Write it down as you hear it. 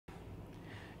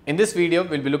In this video,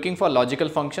 we'll be looking for logical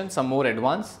functions, some more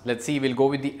advanced. Let's see, we'll go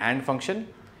with the AND function.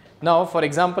 Now, for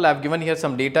example, I've given here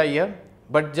some data here,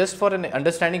 but just for an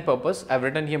understanding purpose, I've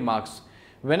written here marks.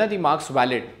 When are the marks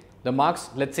valid? The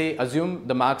marks, let's say, assume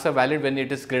the marks are valid when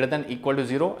it is greater than equal to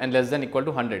 0 and less than equal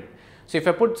to 100. So, if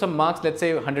I put some marks, let's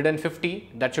say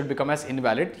 150, that should become as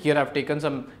invalid. Here, I've taken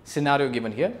some scenario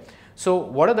given here. So,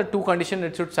 what are the two conditions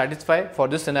it should satisfy for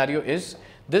this scenario is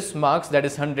this marks, that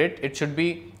is 100, it should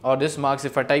be, or this marks,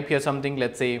 if I type here something,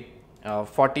 let's say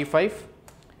 45,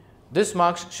 this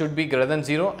marks should be greater than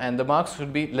 0 and the marks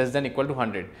should be less than equal to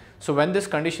 100. So, when this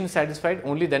condition is satisfied,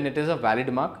 only then it is a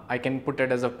valid mark. I can put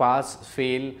it as a pass,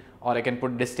 fail, or I can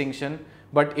put distinction,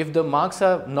 but if the marks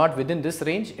are not within this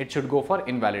range, it should go for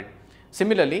invalid.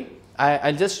 Similarly,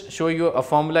 I'll just show you a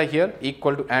formula here,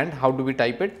 equal to AND. How do we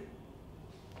type it?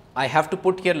 I have to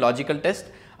put here logical test.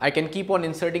 I can keep on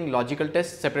inserting logical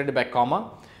test separated by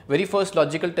comma. Very first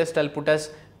logical test I'll put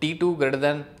as T2 greater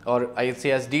than, or I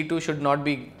say as D2 should not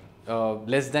be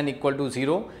less than equal to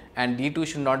 0 and D2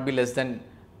 should not be less than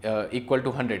equal to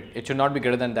 100. It should not be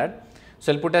greater than that.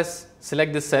 So, I'll put as,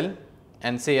 select this cell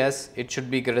and say as it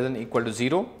should be greater than equal to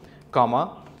 0,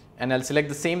 comma, and I'll select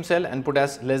the same cell and put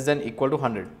as less than equal to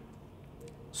 100.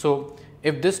 So,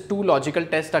 if these two logical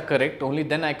tests are correct, only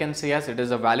then I can say as it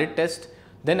is a valid test.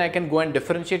 Then I can go and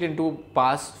differentiate into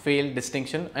pass, fail,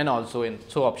 distinction, and also in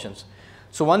options.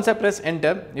 So, once I press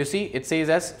enter, you see it says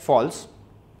as false.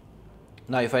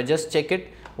 Now, if I just check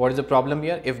it, what is the problem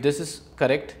here? If this is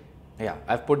correct, yeah,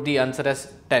 I've put the answer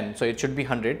as 10, so it should be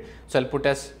 100. So, I'll put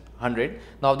as 100.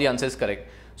 Now, the answer is correct.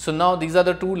 So, now these are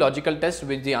the two logical tests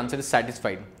which the answer is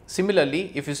satisfied.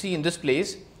 Similarly, if you see in this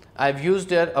place, I've used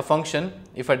there a function.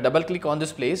 If I double click on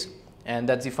this place, and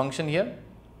that's the function here.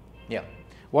 Yeah.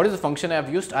 What is the function I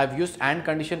have used? I have used AND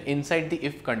condition inside the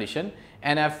if condition,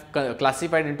 and I have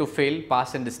classified into fail,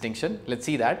 pass, and distinction. Let's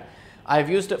see that. I have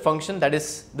used a function that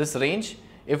is this range.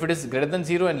 If it is greater than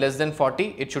 0 and less than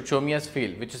 40, it should show me as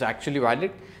fail, which is actually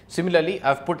valid. Similarly, I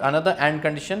have put another AND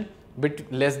condition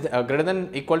greater than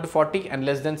equal to 40 and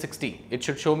less than 60. It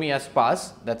should show me as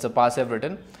pass. That's a pass I have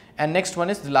written. And next one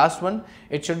is the last one.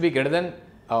 It should be greater than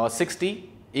 60,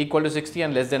 equal to 60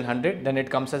 and less than 100. Then it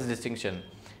comes as distinction.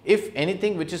 If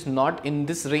anything which is not in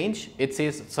this range, it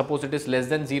says, suppose it is less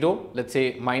than 0, let's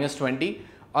say minus 20,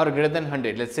 or greater than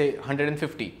 100, let's say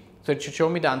 150. So, it should show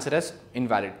me the answer as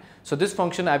invalid. So, this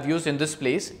function I have used in this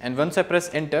place, and once I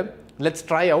press enter, let's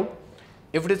try out.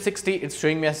 If it is 60, it's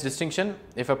showing me as distinction.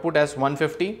 If I put as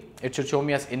 150, it should show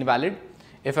me as invalid.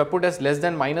 If I put as less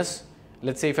than minus,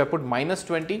 let's say if I put minus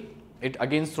 20, it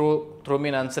again throw me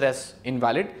an answer as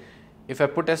invalid. If I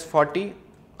put as 40,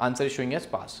 answer is showing as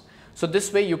pass. So,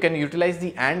 this way you can utilize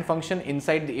the AND function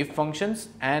inside the if functions,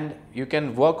 and you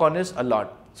can work on this a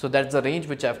lot. So, that's the range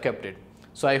which I have kept it.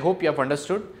 So, I hope you have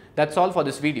understood. That's all for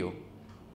this video.